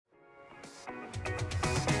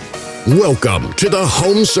Welcome to the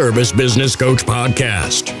Home Service Business Coach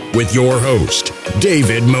Podcast with your host,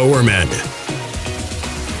 David Mowerman.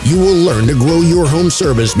 You will learn to grow your home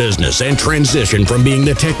service business and transition from being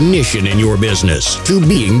the technician in your business to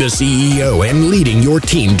being the CEO and leading your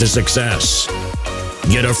team to success.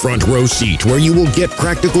 Get a front row seat where you will get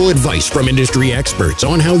practical advice from industry experts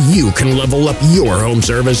on how you can level up your home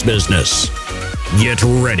service business. Get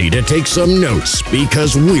ready to take some notes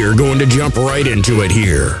because we're going to jump right into it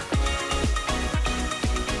here.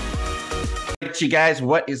 You guys,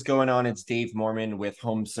 what is going on? It's Dave Mowerman with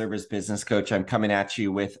Home Service Business Coach. I'm coming at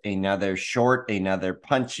you with another short, another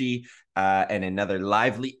punchy, and another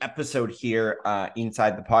lively episode here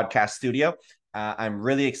inside the podcast studio. I'm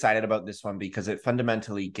really excited about this one because it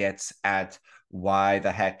fundamentally gets at why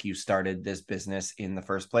the heck you started this business in the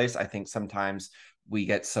first place. I think sometimes we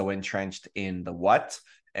get so entrenched in the what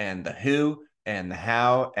and the who and the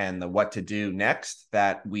how and the what to do next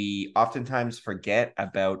that we oftentimes forget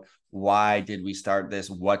about why did we start this?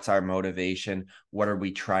 What's our motivation? What are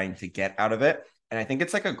we trying to get out of it? And I think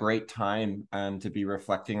it's like a great time to be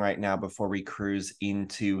reflecting right now before we cruise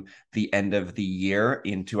into the end of the year,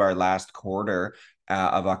 into our last quarter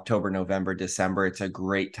of October, November, December. It's a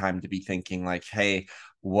great time to be thinking like, hey,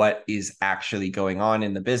 what is actually going on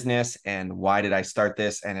in the business and why did I start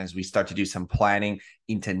this? And as we start to do some planning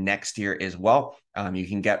into next year as well, you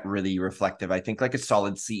can get really reflective. I think like a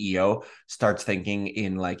solid CEO starts thinking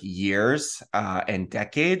in like years and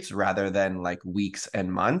decades rather than like weeks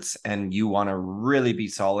and months. And you want to really be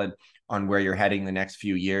solid on where you're heading the next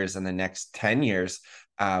few years and the next 10 years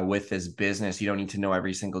with this business. You don't need to know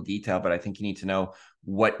every single detail, but I think you need to know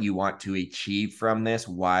what you want to achieve from this,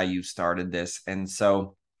 why you started this. And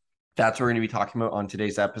so that's what we're going to be talking about on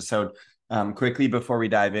today's episode. Quickly, before we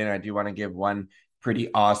dive in, I do want to give one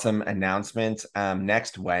pretty awesome announcement.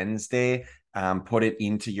 Next Wednesday, put it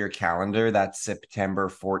into your calendar. That's September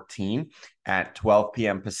 14 at 12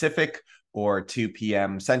 p.m. Pacific or 2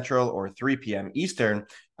 p.m. Central or 3 p.m. Eastern.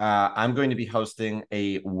 I'm going to be hosting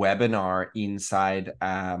a webinar inside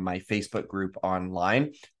my Facebook group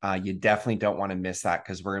online. You definitely don't want to miss that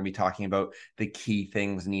because we're going to be talking about the key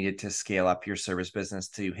things needed to scale up your service business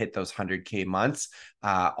to hit those 100K months,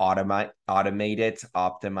 automate it,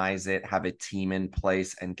 optimize it, have a team in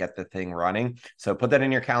place and get the thing running. So put that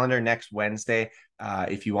in your calendar next Wednesday.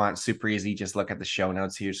 If you want, super easy, just look at the show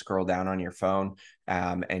notes here, scroll down on your phone,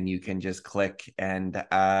 and you can just click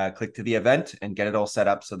to the event and get it all set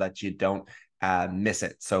up so that you don't miss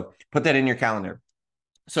it. So put that in your calendar.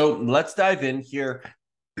 So let's dive in here.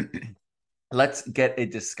 Let's get a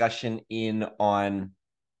discussion in on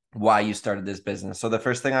why you started this business. So the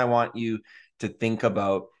first thing I want you to think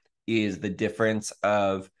about is the difference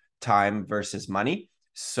of time versus money.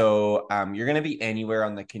 So you're going to be anywhere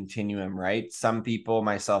on the continuum, right? Some people,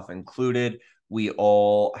 myself included, we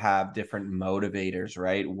all have different motivators,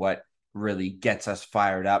 right? What really gets us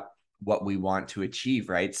fired up, what we want to achieve,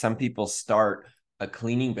 right? Some people start a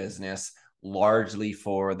cleaning business largely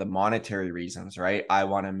for the monetary reasons, right? I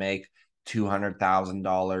want to make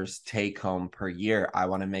 $200,000 take home per year. I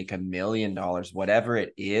want to make $1 million, whatever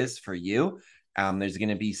it is for you. There's going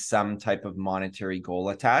to be some type of monetary goal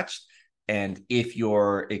attached. And if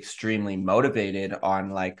you're extremely motivated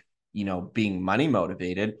on being money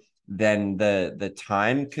motivated, then the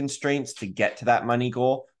time constraints to get to that money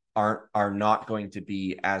goal are not going to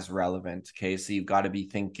be as relevant. Okay. So you've got to be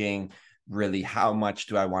thinking really, how much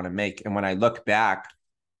do I want to make? And when I look back,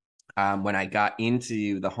 when I got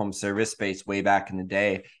into the home service space way back in the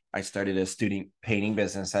day, I started a student painting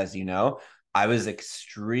business, as you know. I was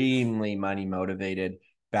extremely money motivated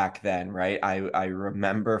back then, right? I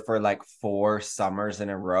remember for like 4 summers in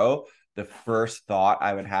a row, the first thought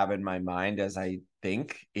I would have in my mind as I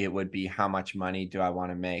think it would be, how much money do I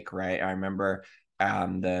want to make, right? I remember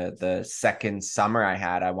the second summer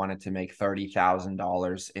I wanted to make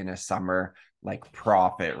 $30,000 in a summer, like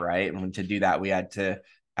profit, right? And to do that, we had to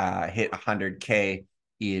hit 100K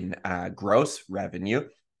in gross revenue.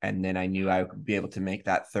 And then I knew I would be able to make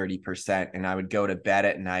that 30%. And I would go to bed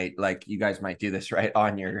at night, like you guys might do this, right?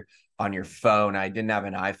 On your phone. I didn't have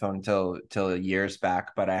an iPhone till years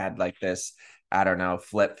back, but I had like this, I don't know,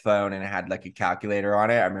 flip phone, and it had like a calculator on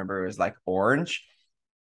it. I remember it was like orange,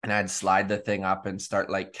 and I'd slide the thing up and start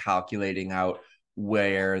like calculating out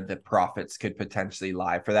where the profits could potentially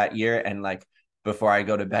lie for that year. And like before I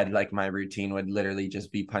go to bed, like my routine would literally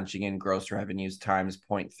just be punching in gross revenues times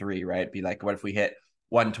 0.3, right? Be like, what if we hit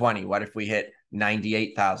 120? What if we hit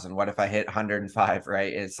 98,000? What if I hit 105,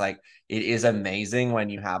 right? It's like, it is amazing when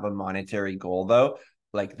you have a monetary goal though,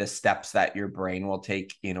 like the steps that your brain will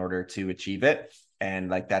take in order to achieve it. And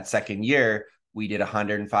like that second year, we did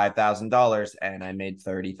 $105,000 and I made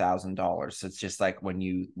 $30,000. So it's just like what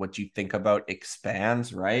you think about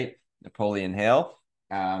expands, right? Napoleon Hill.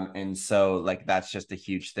 And so like that's just a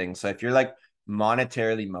huge thing. So if you're like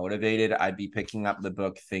monetarily motivated, I'd be picking up the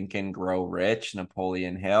book Think and Grow Rich,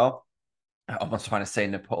 Napoleon Hill. I almost want to say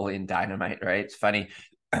Napoleon Dynamite, right? It's funny,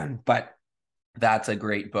 but that's a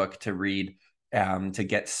great book to read to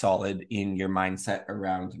get solid in your mindset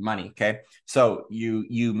around money. Okay, so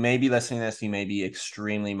you may be listening to this, you may be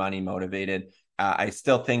extremely money motivated. I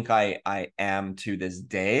still think I am to this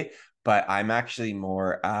day, but I'm actually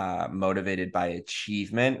more motivated by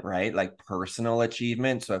achievement, right? Like personal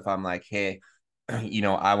achievement. So if I'm like, hey,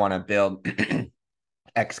 I want to build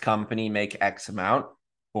X company, make X amount,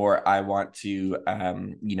 or I want to,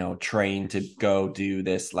 train to go do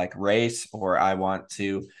this like race, or I want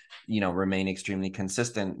to, remain extremely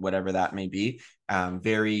consistent, whatever that may be.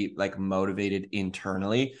 Very like motivated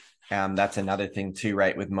internally. That's another thing too,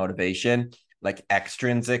 right? With motivation, like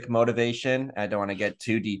extrinsic motivation. I don't want to get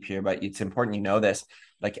too deep here, but it's important you know this.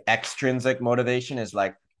 Like extrinsic motivation is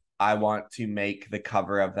like, I want to make the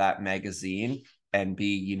cover of that magazine and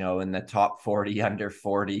be, in the top 40 under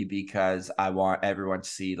 40 because I want everyone to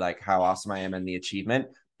see like how awesome I am and the achievement.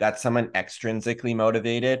 That's someone extrinsically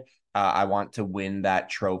motivated. I want to win that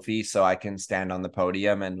trophy so I can stand on the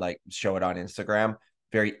podium and like show it on Instagram.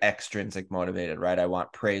 Very extrinsic motivated, right? I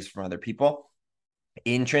want praise from other people.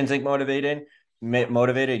 Intrinsic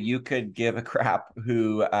motivated, you could give a crap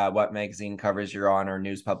who what magazine covers you're on or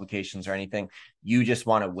news publications or anything. You just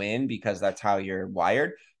want to win because that's how you're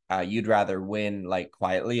wired. You'd rather win like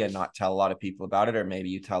quietly and not tell a lot of people about it, or maybe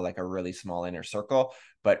you tell like a really small inner circle,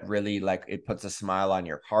 but really like it puts a smile on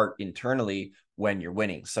your heart internally when you're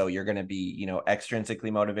winning. So you're going to be,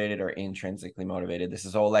 extrinsically motivated or intrinsically motivated. This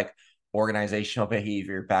is all like organizational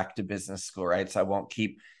behavior back to business school, right? So I won't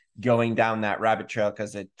keep going down that rabbit trail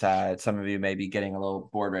because some of you may be getting a little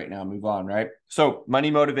bored right now. Move on, right? So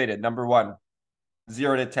money motivated, number one,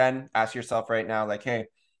 0 to 10, ask yourself right now, like, hey,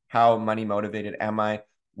 how money motivated am I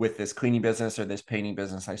with this cleaning business or this painting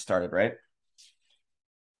business I started, right?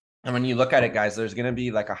 And when you look at it, guys, there's going to be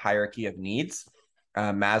like a hierarchy of needs,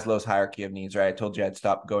 Maslow's hierarchy of needs, right? I told you I'd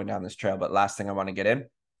stop going down this trail, but last thing I want to get in,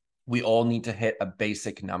 we all need to hit a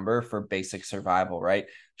basic number for basic survival, right?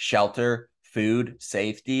 Shelter, food,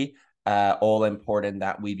 safety, all important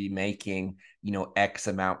that we be making, X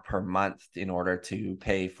amount per month in order to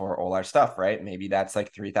pay for all our stuff, right? Maybe that's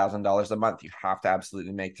like $3,000 a month. You have to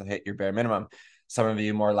absolutely make to hit your bare minimum. Some of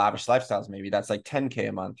you more lavish lifestyles, maybe that's like 10K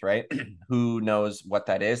a month, right? Who knows what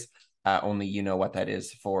that is? Only you know what that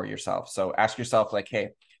is for yourself. So ask yourself like, hey,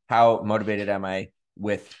 how motivated am I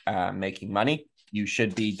with making money? You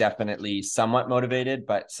should be definitely somewhat motivated,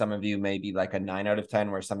 but some of you may be like a 9 out of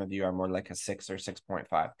 10, where some of you are more like a 6 or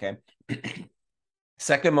 6.5. Okay.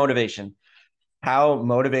 Second motivation. How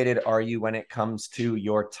motivated are you when it comes to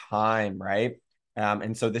your time, right?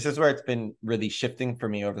 And so this is where it's been really shifting for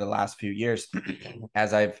me over the last few years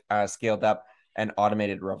as I've scaled up and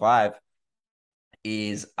automated Revive.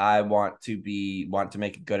 Is I want to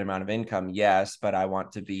make a good amount of income, yes, but I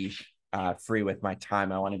want to be free with my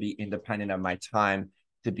time. I want to be independent of my time,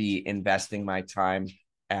 to be investing my time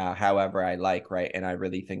however I like, right? And I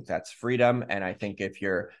really think that's freedom. And I think if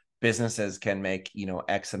your businesses can make,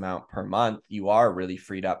 X amount per month, you are really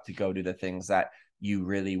freed up to go do the things that you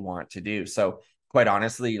really want to do. So quite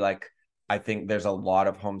honestly, like I think there's a lot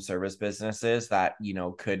of home service businesses that,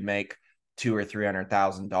 could make $200,000 or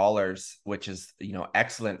 $300,000, which is,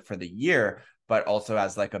 excellent for the year, but also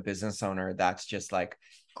as like a business owner, that's just like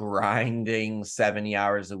grinding 70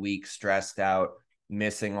 hours a week, stressed out,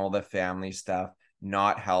 missing all the family stuff,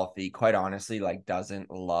 not healthy, quite honestly, like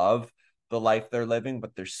doesn't love the life they're living,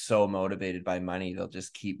 but they're so motivated by money. They'll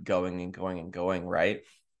just keep going and going and going. Right.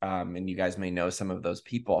 And you guys may know some of those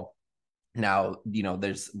people. Now,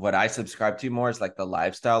 there's what I subscribe to more is like the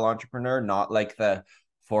lifestyle entrepreneur, not like the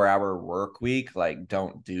 4-hour work week, like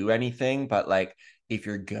don't do anything, but like if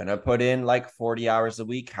you're gonna put in like 40 hours a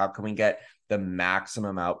week, how can we get the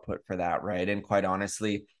maximum output for that, right? And quite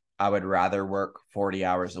honestly, I would rather work 40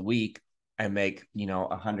 hours a week and make,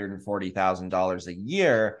 $140,000 a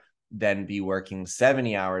year than be working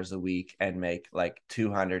 70 hours a week and make like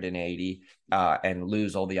 280 and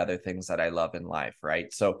lose all the other things that I love in life,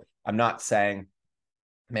 right? So I'm not saying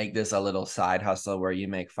make this a little side hustle where you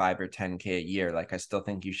make 5 or 10K a year. Like I still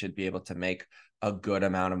think you should be able to make a good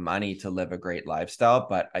amount of money to live a great lifestyle.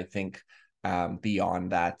 But I think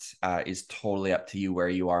beyond that is totally up to you where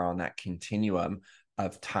you are on that continuum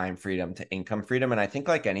of time freedom to income freedom. And I think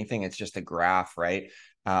like anything, it's just a graph, right?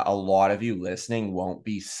 A lot of you listening won't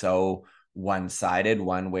be so one-sided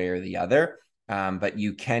one way or the other. But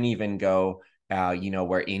you can even go,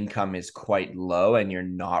 where income is quite low and you're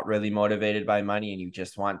not really motivated by money and you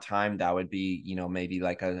just want time. That would be, maybe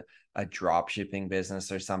like a drop shipping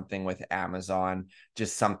business or something with Amazon,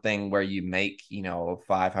 just something where you make, $500,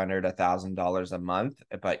 $1,000 a month,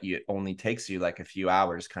 but it only takes you like a few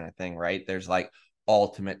hours kind of thing, right? There's like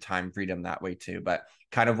ultimate time freedom that way too. But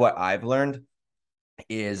kind of what I've learned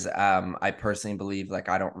is I personally believe like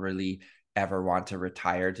I don't really ever want to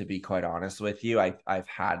retire, to be quite honest with you. I've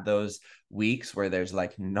had those weeks where there's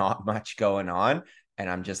like not much going on and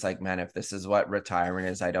I'm just like, man, if this is what retirement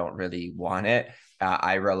is, I don't really want it.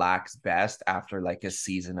 I relax best after like a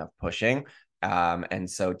season of pushing. And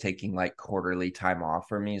so taking like quarterly time off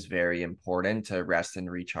for me is very important to rest and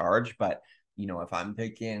recharge. But if I'm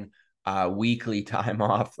taking weekly time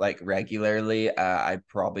off like regularly, I'd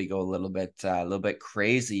probably go a little bit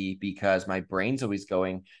crazy because my brain's always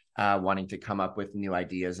going, wanting to come up with new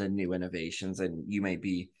ideas and new innovations. And you may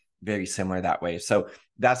be very similar that way. So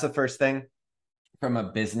that's the first thing. From a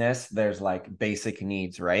business, there's like basic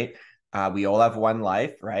needs, right? We all have one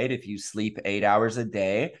life, right? If you sleep 8 hours a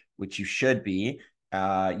day, which you should be,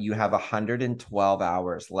 you have 112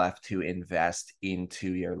 hours left to invest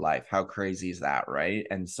into your life. How crazy is that, right?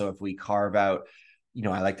 And so if we carve out,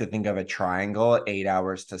 I like to think of a triangle: 8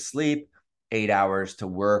 hours to sleep, 8 hours to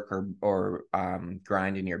work or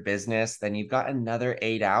grind in your business, then you've got another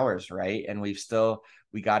 8 hours, right? And we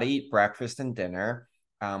got to eat breakfast and dinner.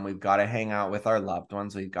 We've got to hang out with our loved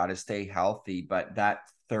ones. We've got to stay healthy. But that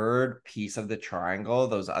third piece of the triangle,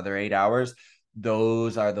 those other 8 hours,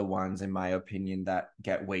 those are the ones, in my opinion, that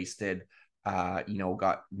get wasted,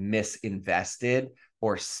 got misinvested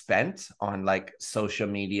or spent on like social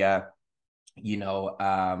media,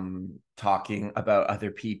 talking about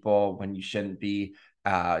other people when you shouldn't be,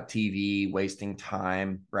 TV, wasting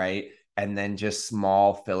time, right? And then just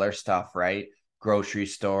small filler stuff, right? Grocery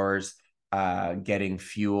stores, getting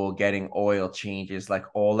fuel, getting oil changes, like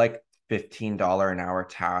all like $15 an hour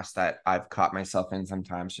tasks that I've caught myself in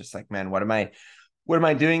sometimes. Just like, man, what am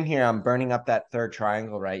I doing here? I'm burning up that third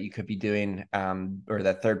triangle, right? You could be doing, or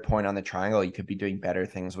that third point on the triangle, you could be doing better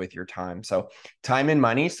things with your time. So time and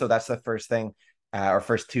money. So that's the first thing, or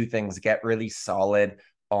first two things. Get really solid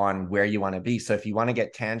on where you want to be. So if you want to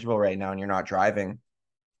get tangible right now and you're not driving,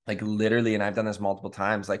 like literally, and I've done this multiple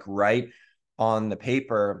times, like write on the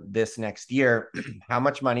paper this next year, how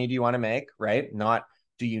much money do you want to make, right? Not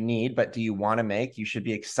do you need, but do you want to make? You should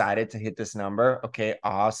be excited to hit this number. Okay,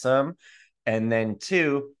 awesome. And then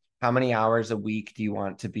two, how many hours a week do you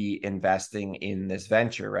want to be investing in this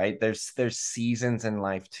venture, right? There's seasons in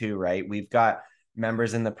life too, right? We've got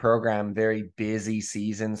members in the program, very busy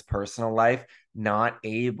seasons, personal life, not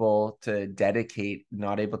able to dedicate,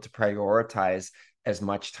 not able to prioritize as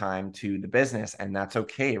much time to the business. And that's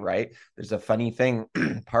okay, right? There's a funny thing,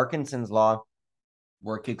 Parkinson's law,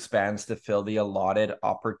 work expands to fill the allotted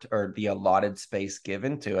or the allotted space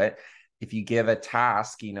given to it. If you give a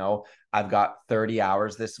task, I've got 30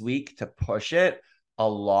 hours this week to push it. A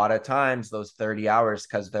lot of times those 30 hours,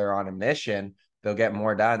 because they're on a mission, they'll get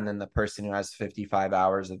more done than the person who has 55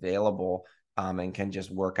 hours available, and can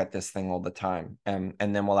just work at this thing all the time. And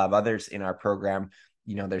then we'll have others in our program,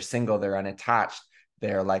 they're single, they're unattached.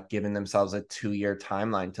 They're like giving themselves a 2-year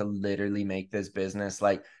timeline to literally make this business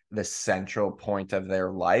like the central point of their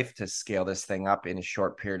life, to scale this thing up in a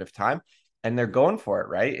short period of time. And they're going for it,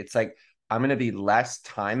 right? It's like, I'm going to be less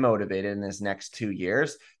time motivated in this next 2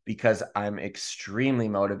 years because I'm extremely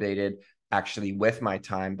motivated actually with my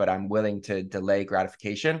time, but I'm willing to delay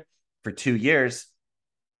gratification for 2 years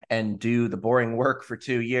and do the boring work for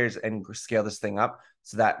 2 years and scale this thing up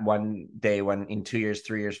so that one day, when in 2 years,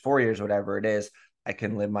 3 years, 4 years, whatever it is, I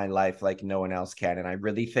can live my life like no one else can. And I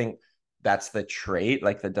really think that's the trait,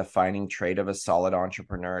 like the defining trait of a solid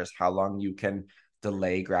entrepreneur, is how long you can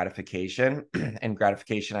delay gratification. And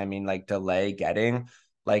gratification, I mean like delay getting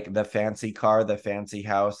like the fancy car, the fancy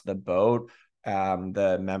house, the boat,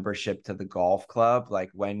 the membership to the golf club.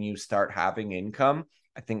 Like when you start having income,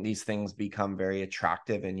 I think these things become very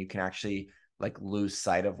attractive and you can actually like lose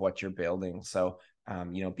sight of what you're building. So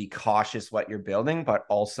be cautious what you're building, but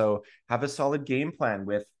also have a solid game plan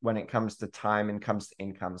with when it comes to time and comes to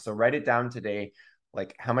income. So write it down today,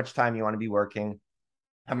 like how much time you want to be working,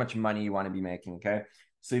 how much money you want to be making. Okay.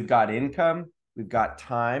 So we've got income, we've got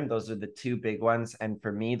time. Those are the two big ones. And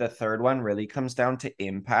for me, the third one really comes down to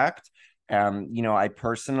impact. I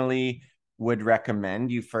personally would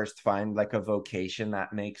recommend you first find like a vocation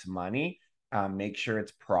that makes money, make sure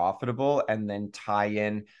it's profitable, and then tie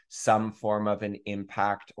in some form of an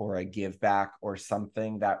impact or a give back or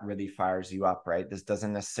something that really fires you up, right? This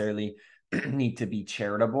doesn't necessarily need to be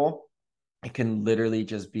charitable. It can literally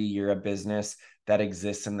just be you're a business that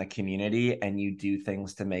exists in the community and you do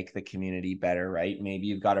things to make the community better, right? Maybe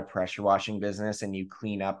you've got a pressure washing business and you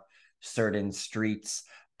clean up certain streets,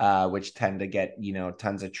 which tend to get,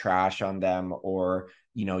 tons of trash on them, or,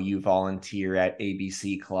 you volunteer at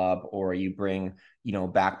ABC Club, or you bring,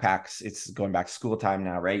 backpacks. It's going back to school time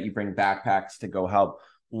now, right? You bring backpacks to go help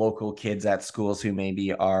local kids at schools who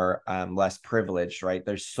maybe are less privileged, right?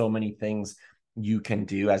 There's so many things you can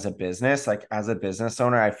do as a business. Like as a business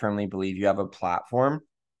owner, I firmly believe you have a platform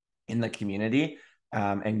in the community,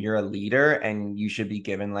 and you're a leader and you should be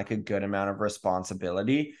given like a good amount of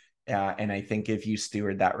responsibility. And I think if you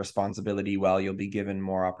steward that responsibility well, you'll be given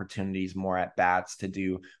more opportunities, more at bats to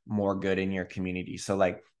do more good in your community. So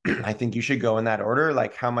like, I think you should go in that order.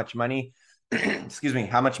 Like how much money, excuse me,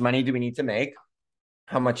 how much money do we need to make?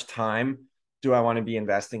 How much time do I want to be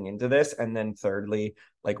investing into this? And then thirdly,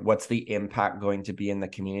 like what's the impact going to be in the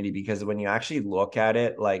community? Because when you actually look at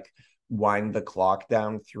it, like wind the clock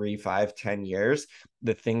down 3, 5, 10 years,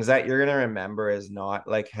 the things that you're going to remember is not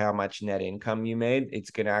like how much net income you made.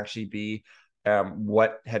 It's going to actually be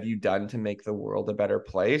what have you done to make the world a better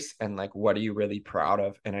place? And like, what are you really proud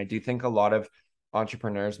of? And I do think a lot of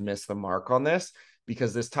entrepreneurs miss the mark on this,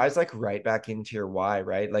 because this ties like right back into your why,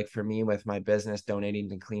 right? Like for me with my business, donating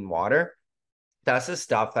to clean water, that's the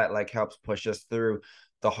stuff that like helps push us through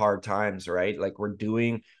the hard times, right? Like we're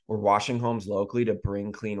washing homes locally to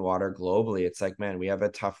bring clean water globally. It's like, man, we have a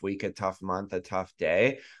tough week, a tough month, a tough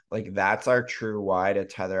day. Like that's our true why to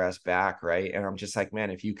tether us back, right? And I'm just like,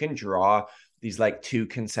 man, if you can draw these like two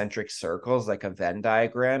concentric circles, like a Venn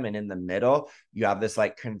diagram, and in the middle, you have this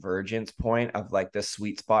like convergence point of like the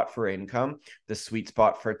sweet spot for income, the sweet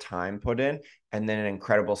spot for time put in, and then an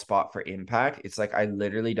incredible spot for impact. It's like, I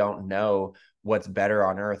literally don't know what's better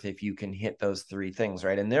on earth if you can hit those three things,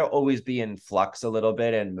 right? And they'll always be in flux a little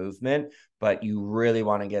bit and movement, but you really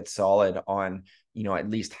want to get solid on, at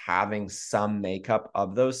least having some makeup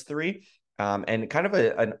of those three. And kind of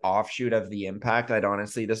an offshoot of the impact,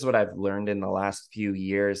 this is what I've learned in the last few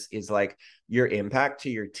years, is like your impact to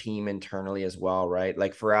your team internally as well, right?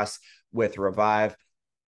 Like for us with Revive,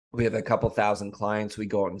 we have a couple thousand clients. We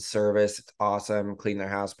go out and service. It's awesome. Clean their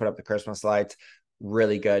house, put up the Christmas lights.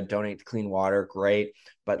 Really good. Donate to clean water. Great.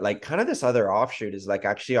 But like kind of this other offshoot is like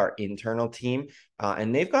actually our internal team.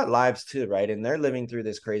 And they've got lives too, right? And they're living through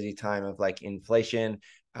this crazy time of like inflation,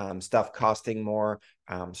 stuff costing more,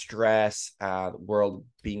 stress, world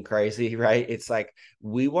being crazy, right? It's like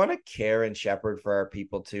we want to care and shepherd for our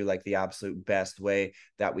people too, like the absolute best way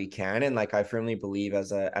that we can. And like I firmly believe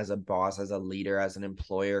as a boss, as a leader, as an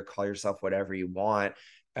employer, call yourself whatever you want,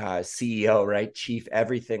 CEO, right? Chief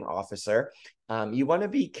everything officer. You want to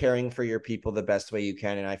be caring for your people the best way you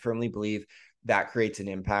can. And I firmly believe that creates an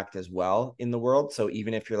impact as well in the world. So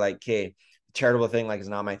even if you're like, okay, charitable thing like is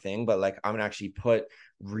not my thing, but like I'm gonna actually put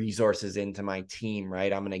resources into my team,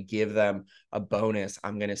 right? I'm gonna give them a bonus.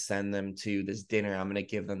 I'm gonna send them to this dinner. I'm gonna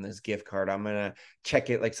give them this gift card. I'm gonna check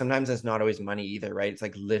it. Like sometimes it's not always money either, right? It's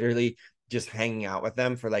like literally just hanging out with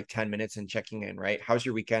them for like 10 minutes and checking in, right? How's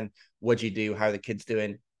your weekend? What'd you do? How are the kids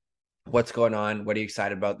doing? What's going on? What are you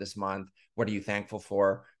excited about this month? What are you thankful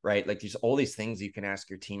for? Right? Like there's all these things you can ask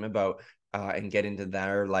your team about, and get into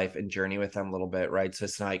their life and journey with them a little bit. Right. So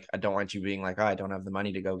it's not like, I don't want you being like, oh, I don't have the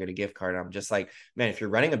money to go get a gift card. I'm just like, man, if you're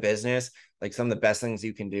running a business, like some of the best things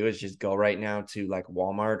you can do is just go right now to like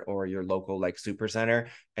Walmart or your local like super center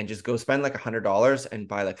and just go spend like $100 and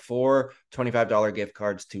buy like 4 $25 gift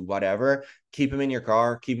cards to whatever. Keep them in your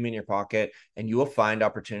car, keep them in your pocket, and you will find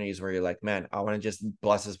opportunities where you're like, man, I want to just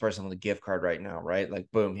bless this person with a gift card right now, right? Like,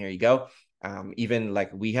 boom, here you go. Even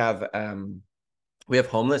like we have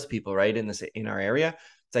homeless people right in our area.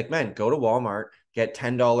 It's like, man, go to Walmart, get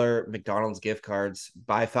 $10 McDonald's gift cards,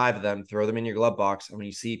 buy 5 of them, throw them in your glove box. And when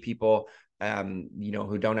you see people,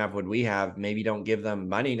 who don't have what we have, maybe don't give them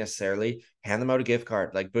money necessarily, hand them out a gift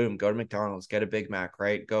card. Like, boom, go to McDonald's, get a Big Mac,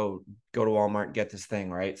 right? Go to Walmart, get this thing,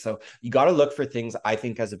 right? So you got to look for things, I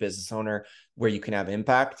think, as a business owner where you can have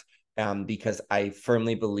impact. Because I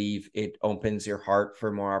firmly believe it opens your heart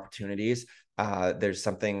for more opportunities. There's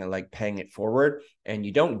something like paying it forward, and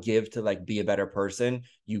you don't give to like be a better person.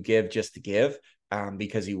 You give just to give,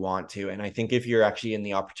 because you want to. And I think if you're actually in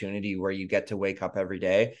the opportunity where you get to wake up every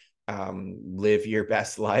day, live your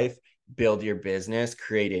best life, build your business,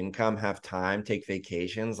 create income, have time, take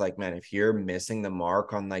vacations, like, man, if you're missing the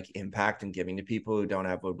mark on like impact and giving to people who don't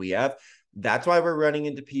have what we have, that's why we're running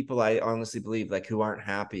into people, I honestly believe, like, who aren't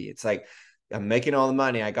happy. It's like, I'm making all the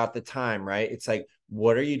money, I got the time, right? It's like,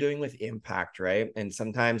 what are you doing with impact, right? And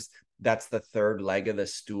sometimes that's the third leg of the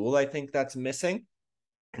stool, I think, that's missing.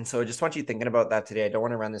 And so I just want you thinking about that today. I don't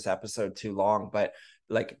want to run this episode too long, but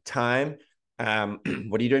like time, what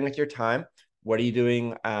are you doing with your time? What are you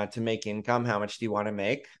doing to make income? How much do you want to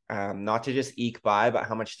make? Not to just eke by, but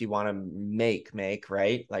how much do you want to make,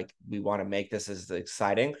 right? Like we want to make this as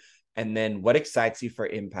exciting. And then what excites you for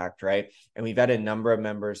impact, right? And we've had a number of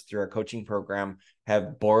members through our coaching program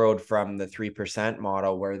have borrowed from the 3%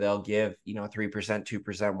 model where they'll give, 3%,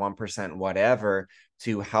 2%, 1%, whatever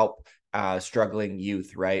to help struggling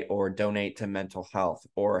youth, right? Or donate to mental health,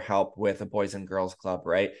 or help with a Boys and Girls Club,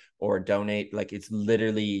 right? Or donate, like it's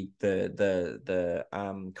literally the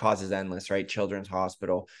cause is endless, right? Children's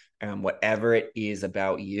Hospital, whatever it is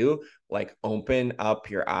about you, like open up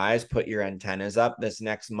your eyes, put your antennas up this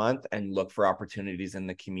next month and look for opportunities in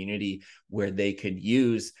the community where they could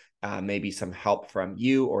use maybe some help from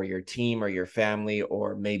you or your team or your family,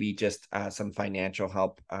 or maybe just some financial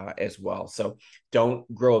help as well. So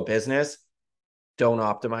don't grow a business, don't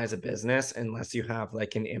optimize a business unless you have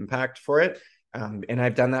like an impact for it. And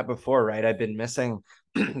I've done that before, right? I've been missing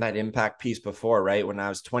that impact piece before, right? When I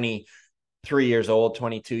was 23 years old,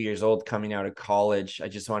 22 years old, coming out of college, I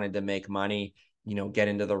just wanted to make money, get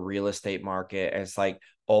into the real estate market. It's like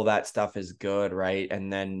all that stuff is good, right?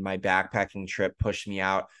 And then my backpacking trip pushed me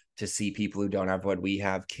out to see people who don't have what we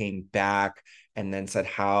have, came back and then said,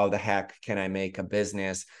 how the heck can I make a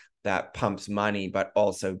business that pumps money, but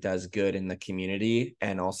also does good in the community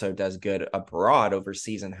and also does good abroad,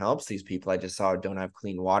 overseas, and helps these people I just saw who don't have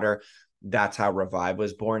clean water? That's how Revive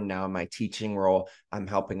was born. Now in my teaching role, I'm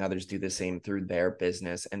helping others do the same through their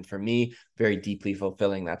business. And for me, very deeply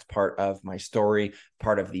fulfilling. That's part of my story,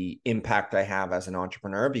 part of the impact I have as an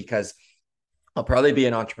entrepreneur, because I'll probably be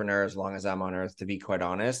an entrepreneur as long as I'm on earth, to be quite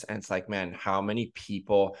honest. And it's like, man, how many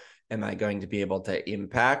people am I going to be able to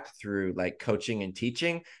impact through like coaching and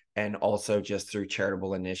teaching, and also just through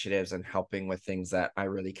charitable initiatives and helping with things that I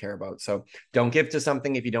really care about? So don't give to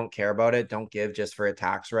something if you don't care about it. Don't give just for a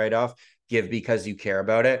tax write-off. Give because you care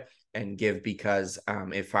about it, and give because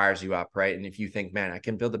it fires you up, right? And if you think, man, I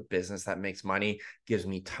can build a business that makes money, gives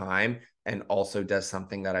me time, and also does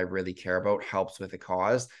something that I really care about, helps with a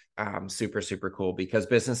cause, super, super cool, because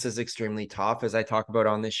business is extremely tough, as I talk about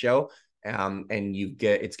on this show. And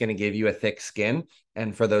it's going to give you a thick skin.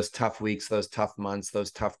 And for those tough weeks, those tough months,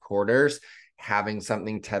 those tough quarters, having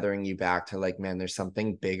something tethering you back to like, man, there's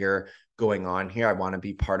something bigger going on here. I want to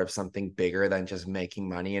be part of something bigger than just making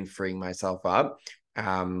money and freeing myself up.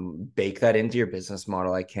 Bake that into your business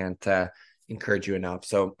model. I can't encourage you enough.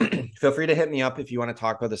 So feel free to hit me up if you want to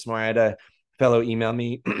talk about this more. I had a fellow email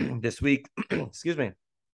me this week,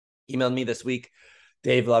 emailed me this week,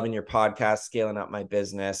 Dave, loving your podcast, scaling up my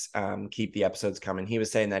business. Keep the episodes coming. He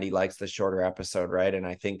was saying that he likes the shorter episode, right? And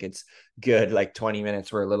I think it's good. Like 20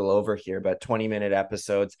 minutes, we're a little over here, but 20-minute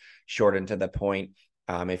episodes, short and to the point.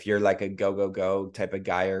 If you're like a go type of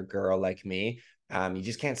guy or girl like me, you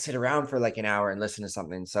just can't sit around for like an hour and listen to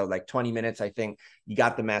something. So like 20 minutes, I think you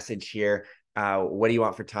got the message here. What do you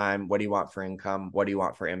want for time? What do you want for income? What do you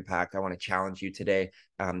want for impact? I want to challenge you today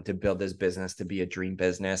to build this business to be a dream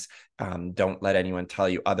business. Don't let anyone tell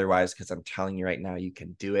you otherwise, because I'm telling you right now, you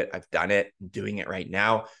can do it. I've done it. I'm doing it right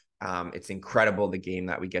now. It's incredible, the game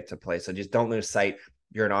that we get to play. So just don't lose sight.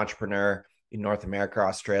 You're an entrepreneur in North America,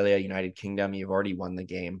 Australia, United Kingdom. You've already won the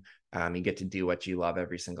game. You get to do what you love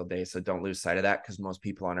every single day. So don't lose sight of that, because most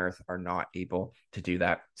people on earth are not able to do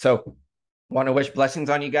that. So want to wish blessings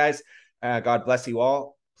on you guys. God bless you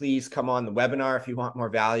all. Please come on the webinar if you want more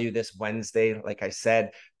value this Wednesday. Like I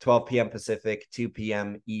said, 12 p.m. Pacific, 2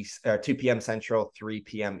 p.m. Central, 3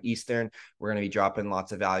 p.m. Eastern. We're going to be dropping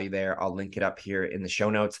lots of value there. I'll link it up here in the show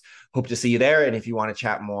notes. Hope to see you there. And if you want to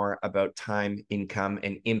chat more about time, income,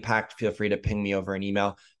 and impact, feel free to ping me over an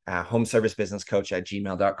email.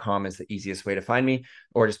 homeservicebusinesscoach@gmail.com is the easiest way to find me,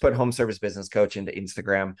 or just put Home Service Business Coach into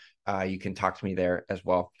Instagram. You can talk to me there as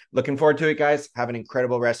well. Looking forward to it, guys. Have an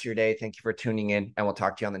incredible rest of your day. Thank you for tuning in, and we'll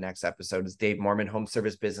talk to you on the next episode. It's Dave Moorman, Home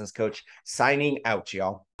Service Business Coach, signing out,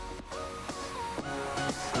 y'all.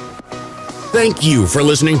 Thank you for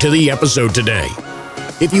listening to the episode today.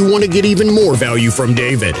 If you want to get even more value from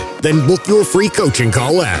David, then book your free coaching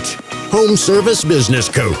call at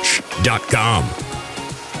homeservicebusinesscoach.com.